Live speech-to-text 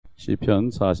시편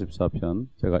 44편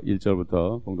제가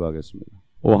 1절부터 공부하겠습니다.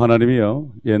 오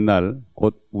하나님이여, 옛날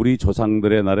곧 우리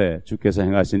조상들의 날에 주께서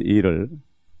행하신 이 일을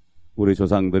우리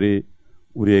조상들이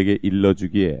우리에게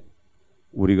일러주기에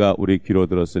우리가 우리 귀로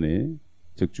들었으니,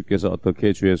 즉 주께서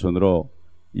어떻게 주의 손으로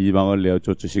이방을 내어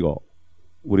쫓으시고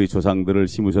우리 조상들을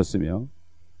심으셨으며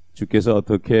주께서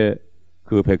어떻게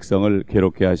그 백성을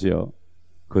괴롭게 하시어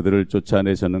그들을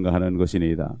쫓아내셨는가 하는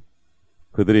것이니이다.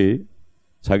 그들이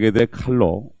자기들의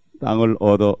칼로 땅을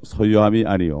얻어 소유함이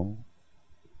아니요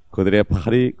그들의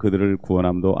팔이 그들을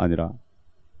구원함도 아니라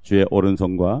주의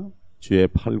오른손과 주의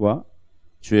팔과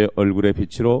주의 얼굴의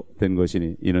빛으로 된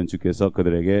것이니, 이는 주께서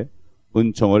그들에게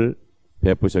은총을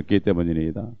베푸셨기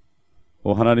때문이니이다.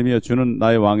 오 하나님이여, 주는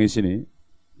나의 왕이시니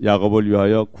야곱을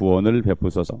위하여 구원을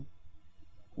베푸소서.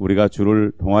 우리가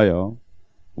주를 통하여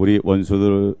우리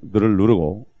원수들을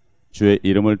누르고 주의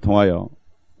이름을 통하여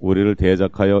우리를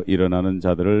대적하여 일어나는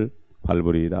자들을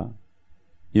밟으리이다.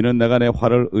 이는 내가 내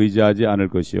활을 의지하지 않을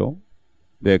것이요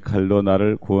내 칼로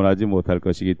나를 구원하지 못할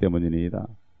것이기 때문이니이다.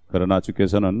 그러나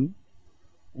주께서는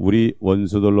우리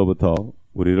원수들로부터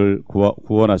우리를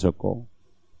구원하셨고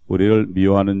우리를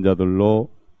미워하는 자들로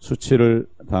수치를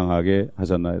당하게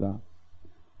하셨나이다.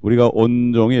 우리가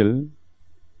온종일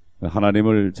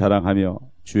하나님을 자랑하며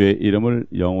주의 이름을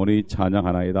영원히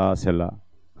찬양하나이다. 셀라.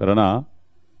 그러나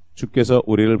주께서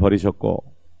우리를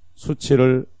버리셨고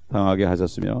수치를 당하게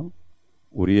하셨으며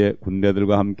우리의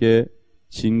군대들과 함께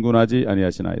진군하지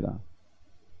아니하시나이다.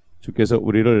 주께서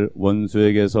우리를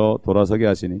원수에게서 돌아서게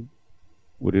하시니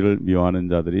우리를 미워하는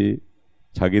자들이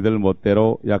자기들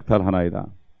멋대로 약탈하나이다.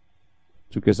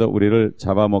 주께서 우리를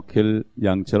잡아먹힐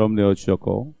양처럼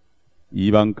내어주셨고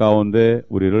이방 가운데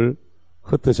우리를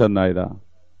흩으셨나이다.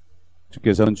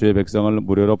 주께서는 주의 백성을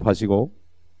무료로 파시고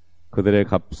그들의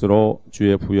값으로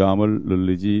주의 부요함을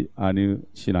늘리지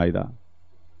않으시나이다.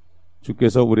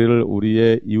 주께서 우리를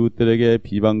우리의 이웃들에게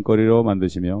비방거리로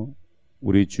만드시며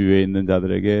우리 주위에 있는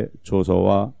자들에게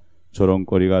조소와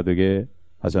조롱거리가 되게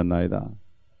하셨나이다.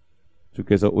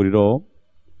 주께서 우리로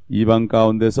이방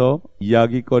가운데서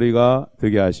이야기거리가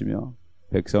되게 하시며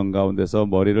백성 가운데서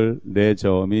머리를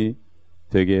내저음이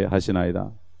되게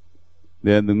하시나이다.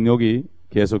 내 능력이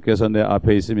계속해서 내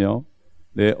앞에 있으며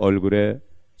내 얼굴에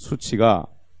수치가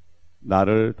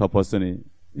나를 덮었으니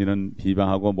이는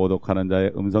비방하고 모독하는 자의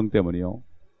음성 때문이요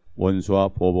원수와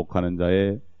보복하는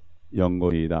자의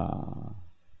연고이다.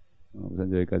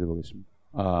 우선 여기까지 보겠습니다.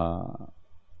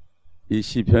 이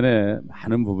시편의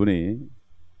많은 부분이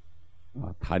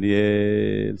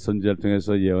다니엘 선지자를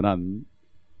통해서 예언한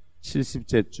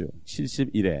 70째 주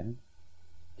 70일에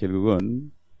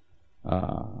결국은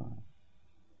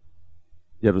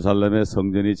예루살렘의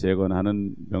성전이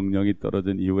재건하는 명령이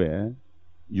떨어진 이후에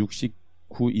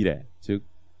 69일에, 즉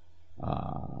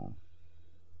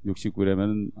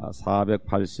 69일이면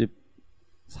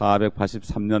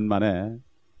 483년 만에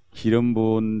기름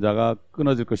부은 자가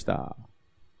끊어질 것이다.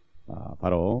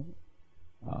 바로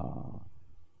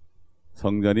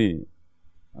성전이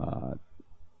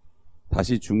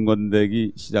다시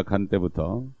중건되기 시작한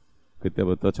때부터,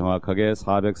 그때부터 정확하게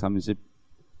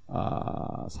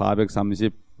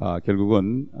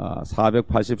결국은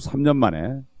 483년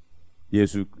만에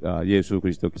예수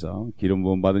그리스도께서, 기름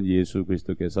부음 받은 예수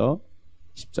그리스도께서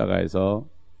십자가에서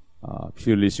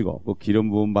피 흘리시고 그 기름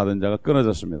부음 받은 자가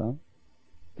끊어졌습니다.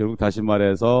 결국 다시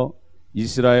말해서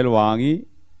이스라엘 왕이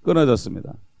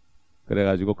끊어졌습니다.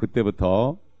 그래가지고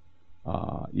그때부터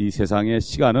이 세상의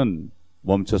시간은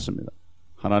멈췄습니다.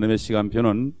 하나님의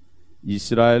시간표는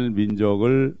이스라엘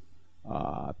민족을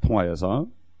통하여서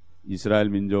이스라엘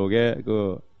민족의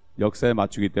그 역사에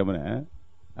맞추기 때문에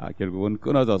결국은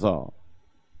끊어져서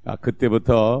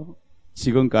그때부터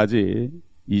지금까지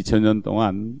 2000년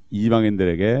동안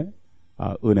이방인들에게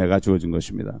은혜가 주어진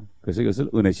것입니다. 그래서 이것을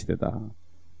은혜 시대다.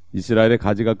 이스라엘의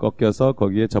가지가 꺾여서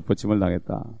거기에 접붙임을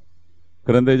당했다.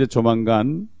 그런데 이제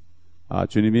조만간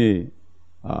주님이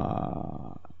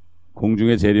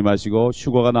공중에 재림하시고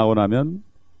휴거가 나고 나면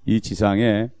이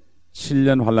지상에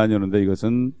 7년 환란이 오는데,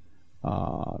 이것은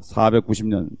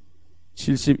 490년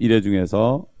 71회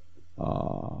중에서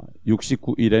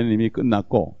 69일에는 이미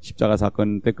끝났고, 십자가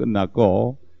사건 때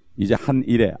끝났고, 이제 한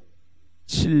일에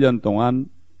 7년 동안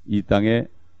이 땅에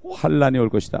환란이 올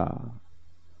것이다.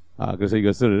 그래서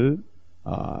이것을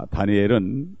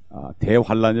다니엘은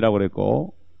대환란이라고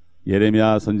그랬고,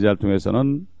 예레미야 선지자를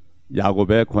통해서는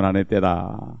야곱의 고난의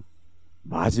때다.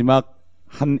 마지막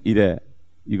한 일에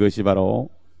이것이 바로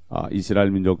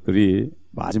이스라엘 민족들이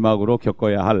마지막으로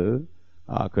겪어야 할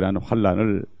그러한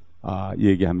환란을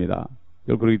얘기합니다.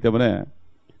 그렇기 때문에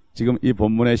지금 이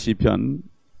본문의 시편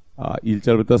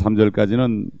 1절부터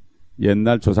 3절까지는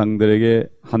옛날 조상들에게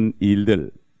한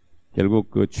일들, 결국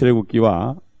그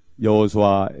출애굽기와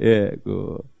여호수아의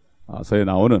서에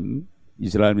나오는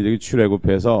이스라엘 민족이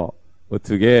출애굽해서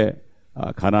어떻게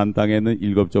가나안 땅에 있는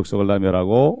 7족속을 다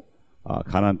멸하고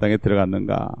가나안 땅에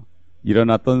들어갔는가,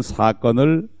 일어났던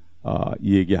사건을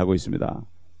얘기하고 있습니다.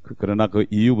 그러나 그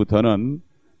이후부터는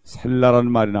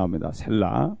셀라라는 말이 나옵니다.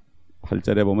 셀라.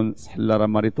 8절에 보면 셀라란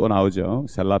말이 또 나오죠.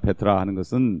 셀라 페트라 하는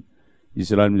것은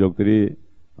이스라엘 민족들이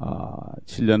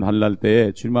 7년 환난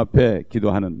때에 주님 앞에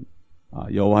기도하는,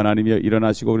 여호와 하나님이여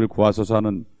일어나시고 우리를 구하소서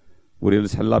하는, 우리를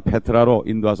셀라 페트라로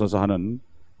인도하소서 하는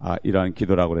이러한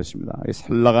기도라고 그랬습니다.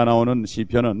 셀라가 나오는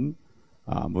시편은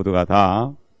모두가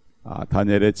다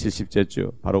다니엘의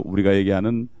 70제주, 바로 우리가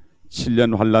얘기하는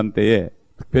 7년 환난 때에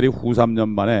특별히 후 3년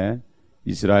만에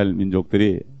이스라엘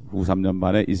민족들이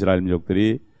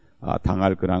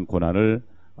당할 그러한 고난을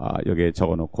여기에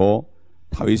적어놓고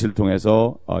다윗을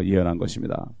통해서 예언한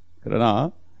것입니다.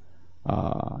 그러나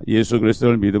예수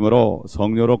그리스도를 믿음으로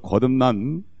성령으로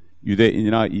거듭난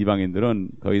유대인이나 이방인들은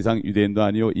더 이상 유대인도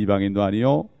아니요 이방인도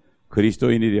아니요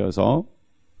그리스도인이 되어서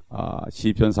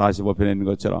시편 45편에 있는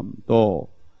것처럼, 또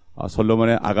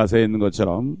솔로몬의 아가서에 있는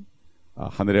것처럼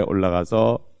하늘에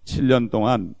올라가서 7년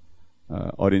동안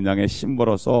어린 양의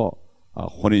신부로서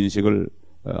혼인식을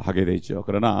하게 되죠.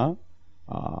 그러나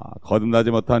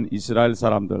거듭나지 못한 이스라엘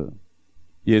사람들,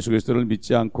 예수 그리스도를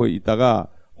믿지 않고 있다가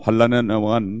환난에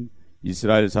넘어간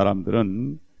이스라엘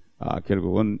사람들은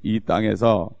결국은 이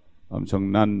땅에서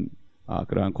엄청난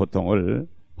그러한 고통을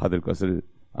받을 것을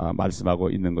말씀하고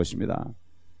있는 것입니다.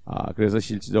 그래서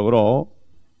실질적으로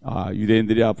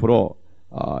유대인들이 앞으로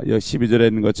 12절에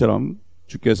있는 것처럼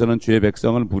주께서는 주의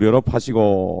백성을 무료로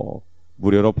파시고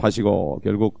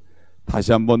결국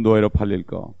다시 한번 노예로 팔릴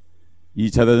거.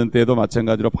 2차 대전 때에도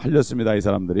마찬가지로 팔렸습니다. 이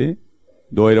사람들이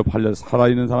노예로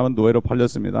살아있는 사람은 노예로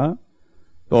팔렸습니다.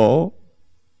 또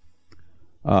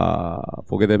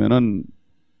보게 되면은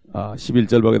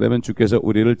 11절 보게 되면 주께서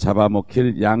우리를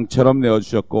잡아먹힐 양처럼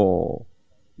내어주셨고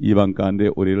이방 가운데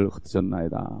우리를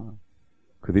흩으셨나이다.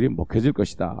 그들이 먹혀질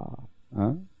것이다.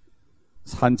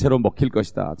 산채로 먹힐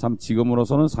것이다. 참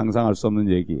지금으로서는 상상할 수 없는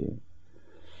얘기.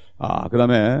 그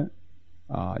다음에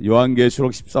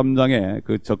요한계시록 13장에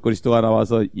그 적그리스도가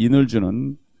나와서 인을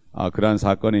주는 그러한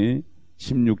사건이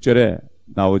 16절에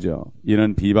나오죠.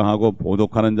 이는 비방하고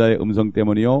보독하는 자의 음성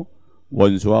때문이요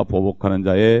원수와 보복하는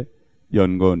자의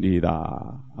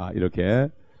연건이다. 이렇게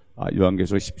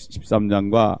요한계시록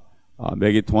 13장과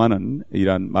맥이 통하는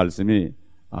이러한 말씀이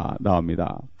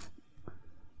나옵니다.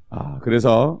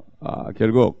 그래서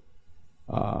결국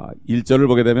 1절을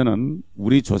보게 되면은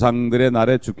우리 조상들의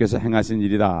날에 주께서 행하신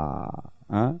일이다.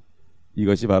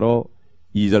 이것이 바로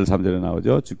 2절 3절에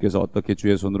나오죠. 주께서 어떻게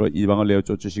주의 손으로 이방을 내어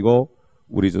쫓으시고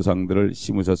우리 조상들을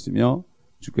심으셨으며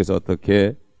주께서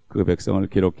어떻게 그 백성을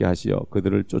괴롭게 하시어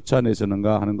그들을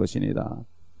쫓아내셨는가 하는 것이니다.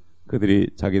 그들이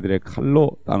자기들의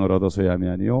칼로 땅을 얻어 소유함이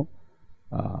아니요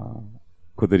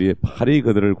그들이 팔이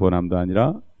그들을 권함도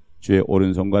아니라 주의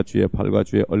오른손과 주의 팔과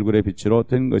주의 얼굴의 빛으로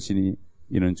된 것이니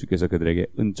이는 주께서 그들에게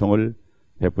은총을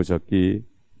베푸셨기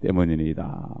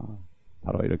때문이니이다.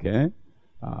 바로 이렇게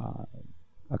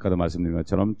아까도 말씀드린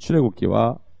것처럼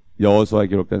출애굽기와 여호수아에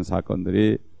기록된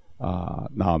사건들이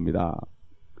나옵니다.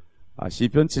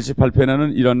 시편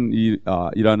 78편에는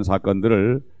이러한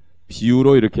사건들을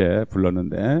비유로 이렇게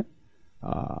불렀는데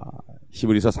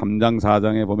히브리서 3장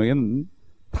 4장에 보면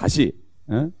다시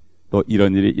또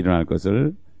이런 일이 일어날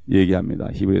것을 얘기합니다.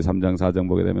 히브리서 3장 4장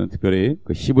보게 되면 특별히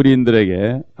그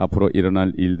히브리인들에게 앞으로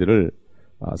일어날 일들을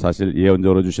사실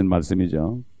예언적으로 주신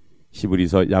말씀이죠.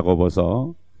 히브리서,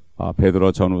 야고보서,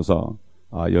 베드로 전후서,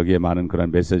 여기에 많은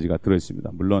그런 메시지가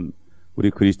들어있습니다. 물론 우리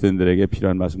그리스도인들에게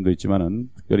필요한 말씀도 있지만은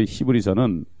특별히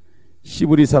히브리서는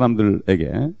히브리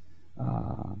사람들에게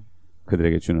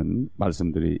그들에게 주는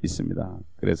말씀들이 있습니다.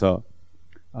 그래서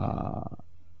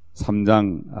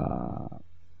 3장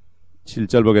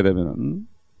 7절 보게 되면은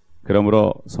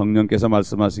그러므로 성령께서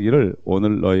말씀하시기를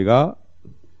오늘 너희가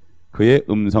그의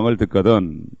음성을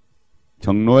듣거든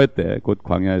경노의 때 곧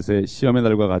광야에서의 시험의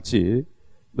날과 같이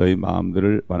너희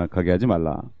마음들을 완악하게 하지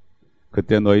말라.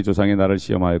 그때 너희 조상이 나를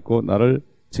시험하였고 나를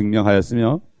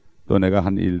증명하였으며 또 내가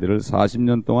한 일들을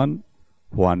 40년 동안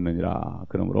보았느니라.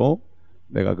 그러므로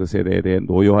내가 그 세대에 대해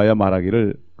노여하여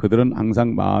말하기를 그들은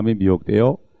항상 마음이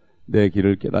미혹되어 내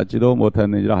길을 깨닫지도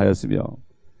못하느니라 하였으며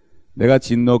내가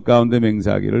진노 가운데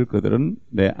맹세하기를 그들은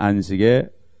내 안식에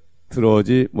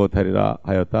들어오지 못하리라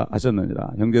하였다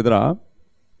하셨느니라. 형제들아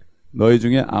너희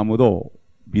중에 아무도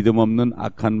믿음 없는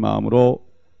악한 마음으로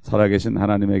살아계신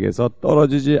하나님에게서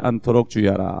떨어지지 않도록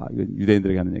주의하라. 이건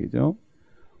유대인들에게 하는 얘기죠.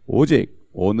 오직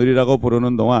오늘이라고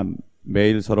부르는 동안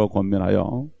매일 서로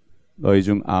권면하여 너희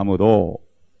중 아무도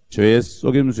죄의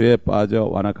속임수에 빠져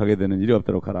완악하게 되는 일이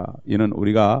없도록 하라. 이는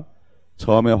우리가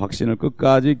처음에 확신을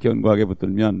끝까지 견고하게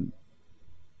붙들면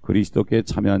그리스도께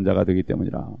참여한 자가 되기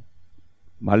때문이라.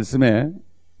 말씀에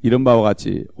이른 바와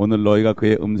같이 오늘 너희가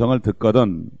그의 음성을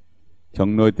듣거든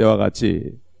경노의 때와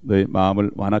같이 너희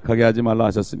마음을 완악하게 하지 말라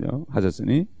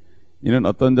하셨으니 이는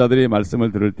어떤 자들이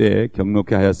말씀을 들을 때에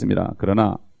경노케 하였습니다.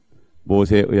 그러나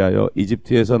모세에 의하여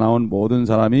이집트에서 나온 모든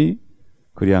사람이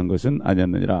그리한 것은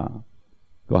아니었느니라.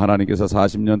 또 하나님께서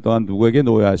 40년 동안 누구에게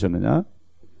노예하셨느냐?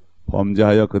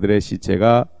 범죄하여 그들의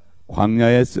시체가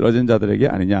광야에 쓰러진 자들에게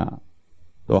아니냐?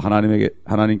 또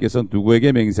하나님께서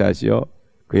누구에게 맹세하시어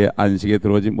그의 안식에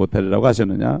들어오지 못하리라고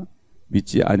하셨느냐?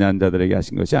 믿지 아니한 자들에게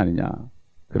하신 것이 아니냐?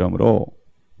 그러므로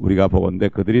우리가 보건대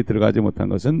그들이 들어가지 못한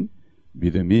것은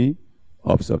믿음이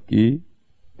없었기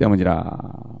때문이라.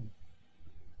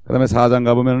 그 다음에 4장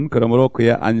가보면 그러므로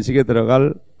그의 안식에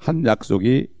들어갈 한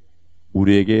약속이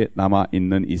우리에게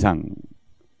남아있는 이상,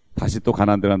 다시 또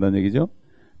가나안 들어간다는 얘기죠.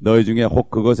 너희 중에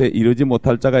혹 그것에 이르지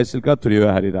못할 자가 있을까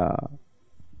두려워하리라.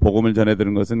 복음을 전해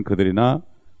들은 것은 그들이나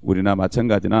우리나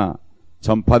마찬가지나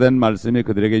전파된 말씀이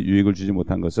그들에게 유익을 주지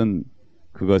못한 것은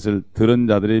그것을 들은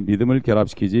자들의 믿음을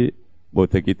결합시키지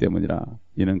못했기 때문이라.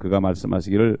 이는 그가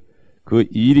말씀하시기를 그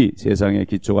일이 세상의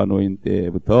기초가 놓인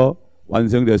때부터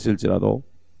완성되었을지라도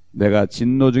내가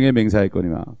진노 중에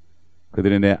맹세하였거니와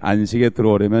그들이 내 안식에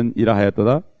들어오려면 이라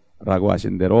하였도다 라고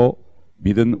하신 대로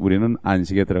믿은 우리는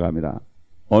안식에 들어갑니다.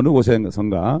 어느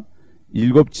곳에선가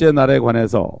일곱째 날에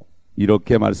관해서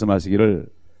이렇게 말씀하시기를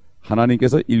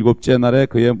하나님께서 일곱째 날에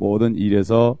그의 모든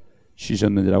일에서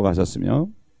쉬셨느니라고 하셨으며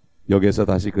여기에서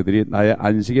다시 그들이 나의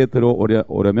안식에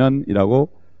들어오려면 이라고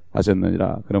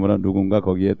하셨느니라. 그러므로 누군가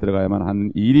거기에 들어가야만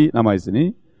하는 일이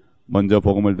남아있으니 먼저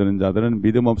복음을 듣는 자들은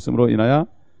믿음 없음으로 인하여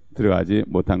들어가지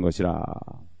못한 것이라.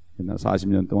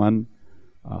 40년 동안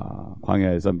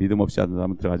광야에서 믿음 없이 하던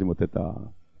사람은 들어가지 못했다.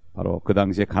 바로 그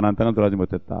당시에 가나안 땅을 들어가지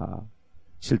못했다.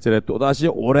 실제로 또다시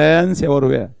오랜 세월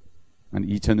후에 한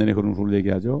 2000년의 흐른 후를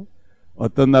얘기하죠.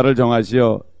 어떤 날을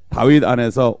정하시어 다윗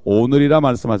안에서 오늘이라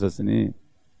말씀하셨으니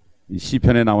이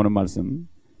시편에 나오는 말씀,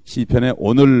 시편에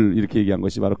오늘 이렇게 얘기한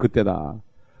것이 바로 그때다.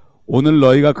 오늘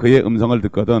너희가 그의 음성을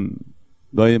듣거든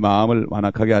너희 마음을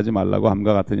완악하게 하지 말라고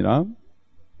함과 같으니라.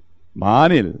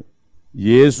 만일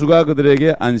예수가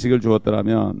그들에게 안식을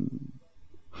주었더라면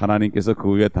하나님께서 그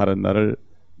후에 다른 날을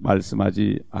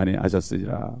말씀하지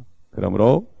아니하셨으리라.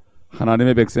 그러므로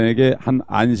하나님의 백성에게 한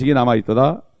안식이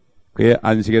남아있도다. 그의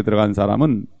안식에 들어간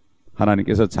사람은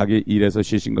하나님께서 자기 일에서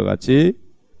쉬신 것 같이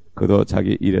그도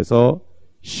자기 일에서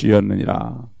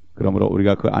쉬었느니라. 그러므로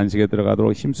우리가 그 안식에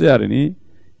들어가도록 힘써야 하리니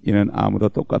이는 아무도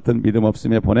똑같은 믿음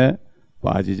없음에 본에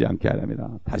빠지지 않게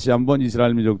하렵니다. 다시 한번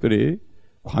이스라엘 민족들이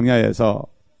광야에서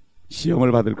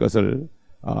시험을 받을 것을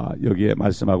여기에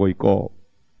말씀하고 있고,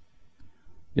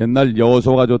 옛날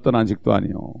여호수아가 줬던 안식도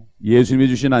아니요 예수님이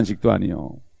주신 안식도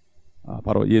아니요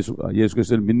바로 예수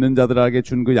그리스도를 믿는 자들에게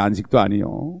준 그 안식도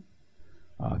아니요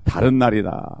다른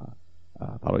날이다.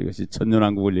 바로 이것이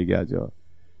천년왕국을 얘기하죠.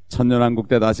 천년왕국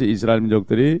때 다시 이스라엘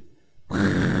민족들이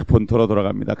본토로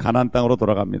돌아갑니다. 가나안 땅으로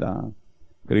돌아갑니다.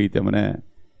 그렇기 때문에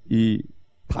이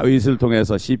다윗을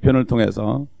통해서 시편을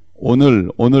통해서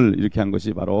오늘 이렇게 한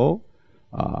것이 바로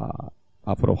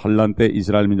앞으로 환란 때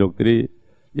이스라엘 민족들이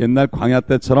옛날 광야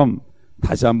때처럼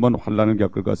다시 한번 환란을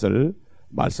겪을 것을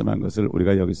말씀한 것을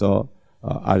우리가 여기서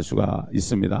알 수가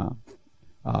있습니다.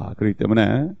 그렇기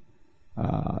때문에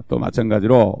또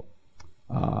마찬가지로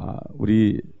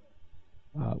우리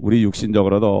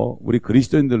육신적으로도 우리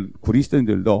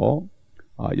그리스도인들도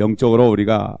영적으로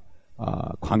우리가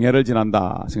광야를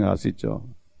지난다 생각할 수 있죠.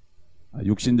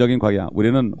 육신적인 광야,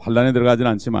 우리는 환란에 들어가지는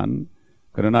않지만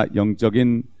그러나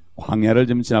영적인 광야를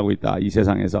지금 지나고 있다, 이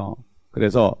세상에서.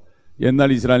 그래서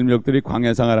옛날 이스라엘 민족들이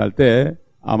광야 생활할 때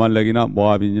아말렉이나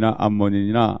모압인이나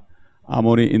암몬인이나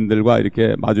아모니인들과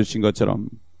이렇게 마주친 것처럼,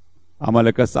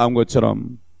 아말렉과 싸운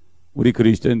것처럼 우리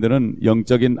그리스도인들은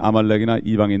영적인 아말렉이나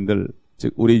이방인들,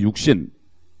 즉 우리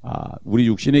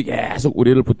육신이 계속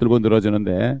우리를 붙들고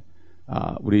늘어지는데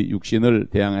우리 육신을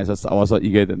대항해서 싸워서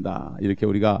이겨야 된다. 이렇게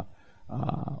우리가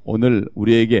오늘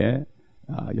우리에게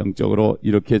영적으로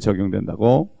이렇게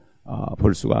적용된다고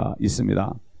볼 수가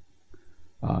있습니다.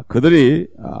 그들이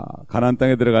가나안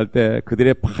땅에 들어갈 때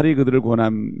그들의 팔이 그들을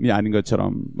구원함이 아닌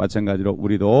것처럼 마찬가지로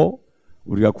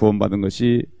우리가 구원받은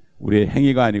것이 우리의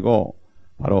행위가 아니고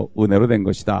바로 은혜로 된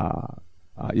것이다.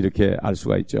 이렇게 알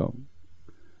수가 있죠.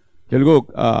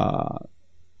 결국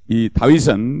이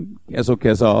다윗은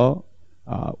계속해서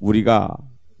우리가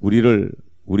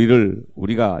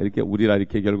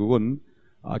이렇게 결국은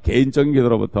개인적인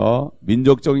기도로부터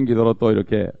민족적인 기도로 또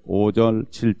이렇게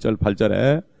 5절, 7절,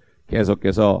 8절에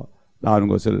계속해서 나오는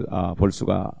것을 볼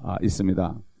수가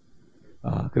있습니다.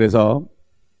 그래서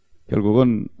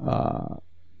결국은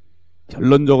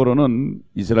결론적으로는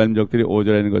이스라엘 민족들이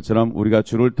 5절에 있는 것처럼 우리가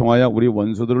주를 통하여 우리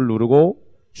원수들을 누르고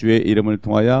주의 이름을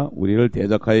통하여 우리를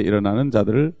대적하여 일어나는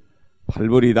자들을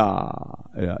밟으리다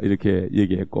이렇게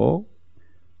얘기했고,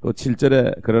 또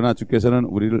 7절에 그러나 주께서는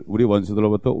우리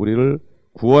원수들로부터 우리를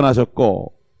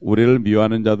구원하셨고 우리를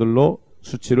미워하는 자들로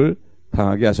수치를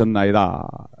당하게 하셨나이다.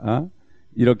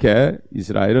 이렇게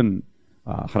이스라엘은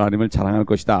하나님을 자랑할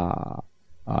것이다.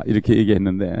 이렇게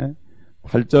얘기했는데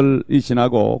 8절이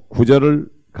지나고 9절을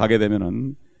가게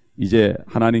되면은 이제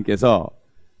하나님께서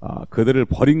그들을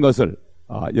버린 것을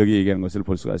여기 얘기하는 것을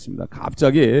볼 수가 있습니다.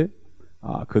 갑자기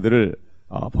그들을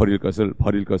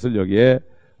버릴 것을 여기에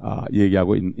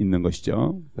얘기하고 있는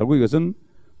것이죠. 결국 이것은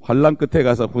환란 끝에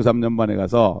가서 후 3년 만에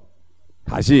가서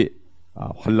다시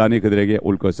환란이 그들에게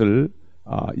올 것을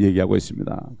얘기하고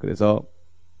있습니다. 그래서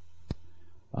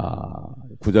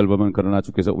 9절 보면 그러나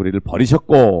주께서 우리를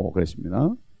버리셨고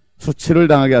그랬습니다. 수치를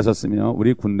당하게 하셨으며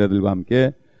우리 군대들과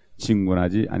함께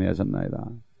진군하지 아니하셨나이다.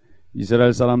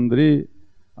 이스라엘 사람들이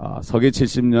서기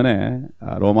 70년에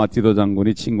로마 디도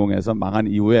장군이 침공해서 망한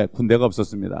이후에 군대가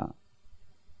없었습니다.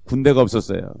 군대가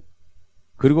없었어요.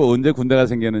 그리고 언제 군대가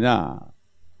생겼느냐?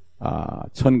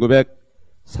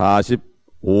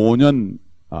 1945년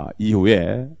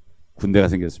이후에 군대가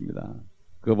생겼습니다.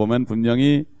 그거 보면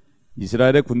분명히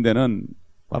이스라엘의 군대는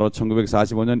바로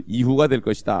 1945년 이후가 될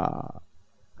것이다.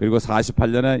 그리고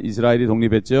 48년에 이스라엘이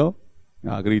독립했죠.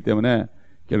 그렇기 때문에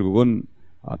결국은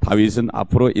다윗은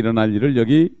앞으로 일어날 일을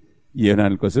여기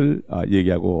예언할 것을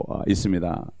얘기하고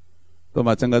있습니다. 또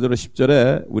마찬가지로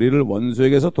 10절에 우리를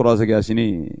원수에게서 돌아서게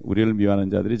하시니 우리를 미워하는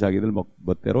자들이 자기들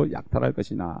멋대로 약탈할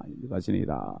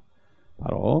것이니라.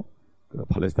 바로 그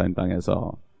팔레스타인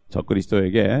땅에서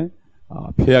적그리스도에게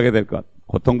패하게 될 것,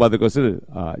 고통받을 것을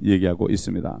얘기하고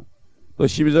있습니다. 또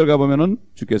 12절 가보면은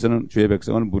주께서는 주의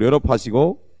백성을 무료로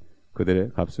파시고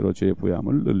그들의 값으로 주의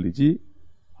부여함을 늘리지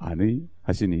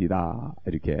아니하시니이다.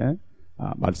 이렇게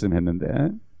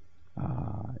말씀했는데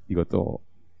이것도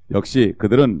역시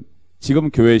그들은 지금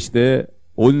교회 시대에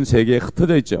온 세계에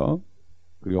흩어져 있죠.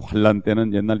 그리고 환란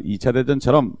때는 옛날 2차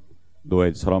대전처럼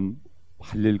노예처럼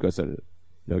팔릴 것을,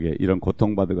 여기에 이런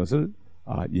고통받을 것을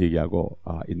얘기하고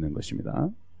있는 것입니다.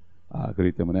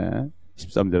 그렇기 때문에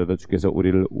 13절에도 주께서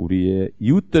우리를 우리의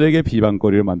이웃들에게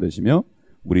비방거리를 만드시며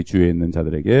우리 주위에 있는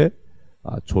자들에게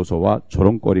조소와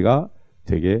조롱거리가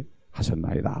되게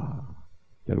하셨나이다.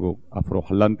 결국 앞으로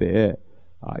환란 때에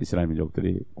이스라엘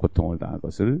민족들이 고통을 당할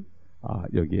것을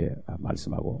여기에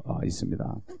말씀하고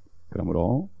있습니다.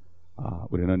 그러므로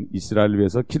우리는 이스라엘을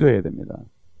위해서 기도해야 됩니다.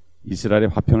 이스라엘의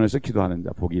화평을 위해서 기도하는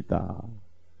자 복이 있다.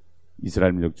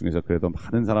 이스라엘 민족 중에서 그래도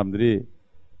많은 사람들이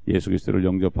예수 그리스도를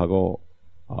영접하고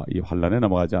이 환란에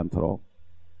넘어가지 않도록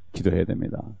기도해야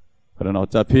됩니다. 그러나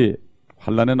어차피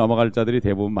환란에 넘어갈 자들이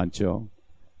대부분 많죠.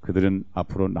 그들은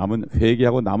앞으로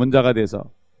회개하고 남은 자가 돼서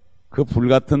그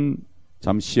불같은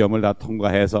참 시험을 다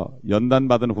통과해서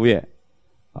연단받은 후에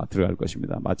들어갈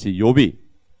것입니다. 마치 욥이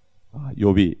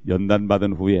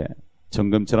연단받은 후에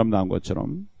정금처럼 나온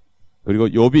것처럼, 그리고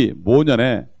욥이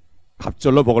모년에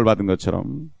갑절로 복을 받은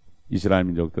것처럼 이스라엘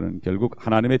민족들은 결국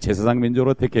하나님의 제사장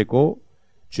민족으로 택했고,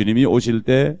 주님이 오실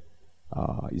때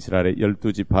이스라엘의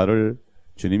 12지파를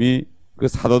주님이 그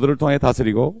사도들을 통해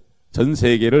다스리고 전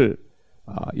세계를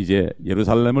이제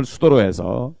예루살렘을 수도로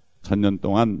해서 1000년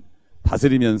동안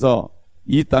다스리면서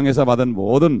이 땅에서 받은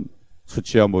모든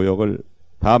수치와 모욕을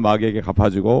다 마귀에게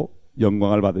갚아주고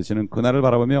영광을 받으시는 그날을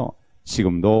바라보며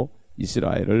지금도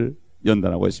이스라엘을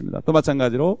연단하고 있습니다. 또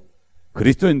마찬가지로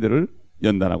그리스도인들을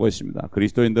연단하고 있습니다.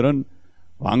 그리스도인들은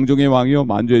왕 중의 왕이요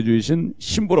만주의 주이신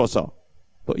신부로서,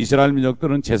 또 이스라엘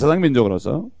민족들은 제사장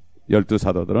민족으로서,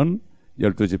 12사도들은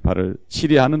 12지파를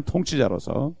치리하는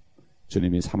통치자로서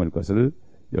주님이 삼을 것을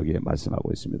여기에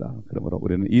말씀하고 있습니다. 그러므로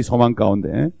우리는 이 소망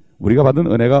가운데 우리가 받은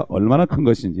은혜가 얼마나 큰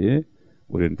것인지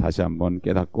우리는 다시 한번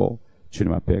깨닫고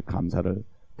주님 앞에 감사를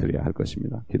드려야 할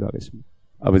것입니다. 기도하겠습니다.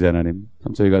 아버지 하나님,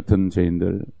 참 저희 같은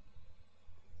죄인들,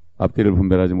 앞뒤를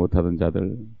분별하지 못하던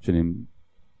자들, 주님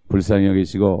불쌍히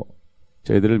여기시고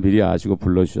저희들을 미리 아시고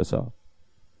불러주셔서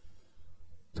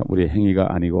참 우리의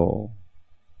행위가 아니고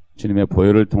주님의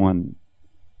보혈을 통한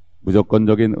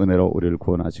무조건적인 은혜로 우리를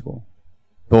구원하시고,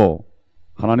 또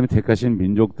하나님이 택하신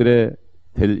민족들의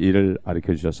될 일을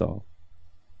가르쳐 주셔서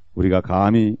우리가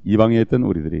감히 이방에 있던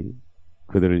우리들이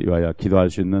그들을 위하여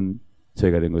기도할 수 있는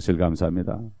저희가 된 것을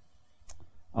감사합니다.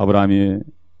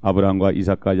 아브라함과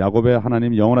이삭과 야곱의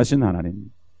하나님, 영원하신 하나님,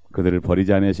 그들을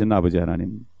버리지 않으신 아버지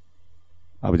하나님,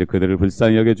 아버지 그들을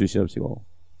불쌍히 여겨 주시옵시고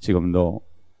지금도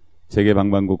세계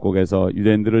방방곡곡에서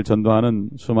유대인들을 전도하는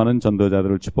수많은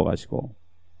전도자들을 축복하시고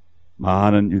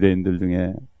많은 유대인들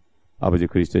중에 아버지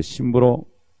그리스도의 신부로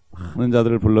많은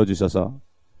자들을 불러주셔서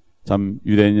참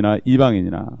유대인이나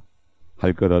이방인이나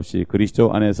할 것 없이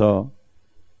그리스도 안에서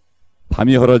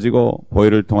담이 헐어지고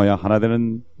보혈을 통하여 하나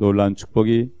되는 놀라운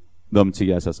축복이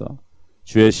넘치게 하셔서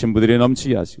주의 신부들이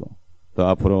넘치게 하시고 또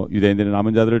앞으로 유대인들의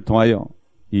남은 자들을 통하여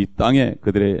이 땅에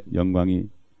그들의 영광이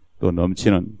또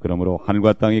넘치는, 그러므로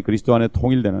하늘과 땅이 그리스도 안에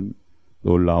통일되는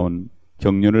놀라운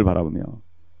경륜을 바라보며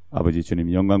아버지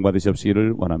주님 영광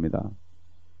받으시옵시기를 원합니다.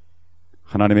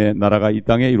 하나님의 나라가 이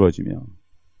땅에 이루어지며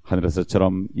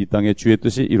하늘에서처럼 이 땅에 주의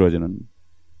뜻이 이루어지는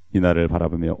이 날을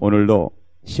바라보며 오늘도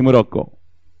힘을 얻고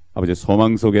아버지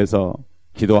소망 속에서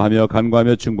기도하며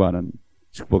간구하며 충고하는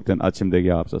축복된 아침 되게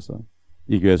하옵소서.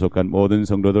 이 교회에 속한 모든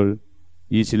성도들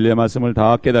이 진리의 말씀을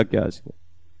다 깨닫게 하시고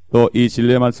또 이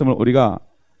진리의 말씀을 우리가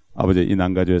아버지 이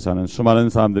난가주에 사는 수많은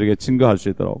사람들에게 증거할 수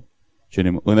있도록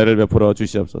주님 은혜를 베풀어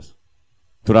주시옵소서.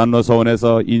 두란노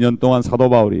서원에서 2년 동안 사도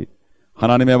바울이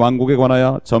하나님의 왕국에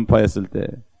관하여 전파했을 때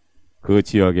그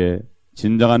지역에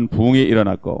진정한 부흥이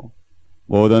일어났고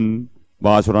모든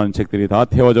마술하는 책들이 다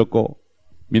태워졌고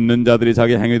믿는 자들이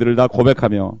자기 행위들을 다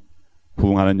고백하며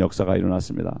부흥하는 역사가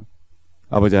일어났습니다.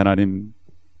 아버지 하나님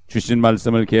주신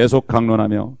말씀을 계속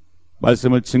강론하며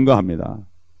말씀을 증거합니다.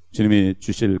 주님이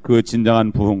주실 그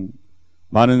진정한 부흥,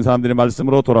 많은 사람들이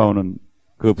말씀으로 돌아오는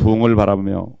그 부흥을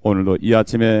바라보며 오늘도 이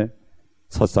아침에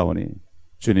섰사오니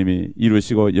주님이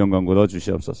이루시고 영광 거둬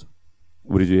주시옵소서.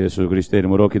 우리 주 예수 그리스도의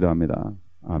이름으로 기도합니다.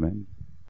 아멘.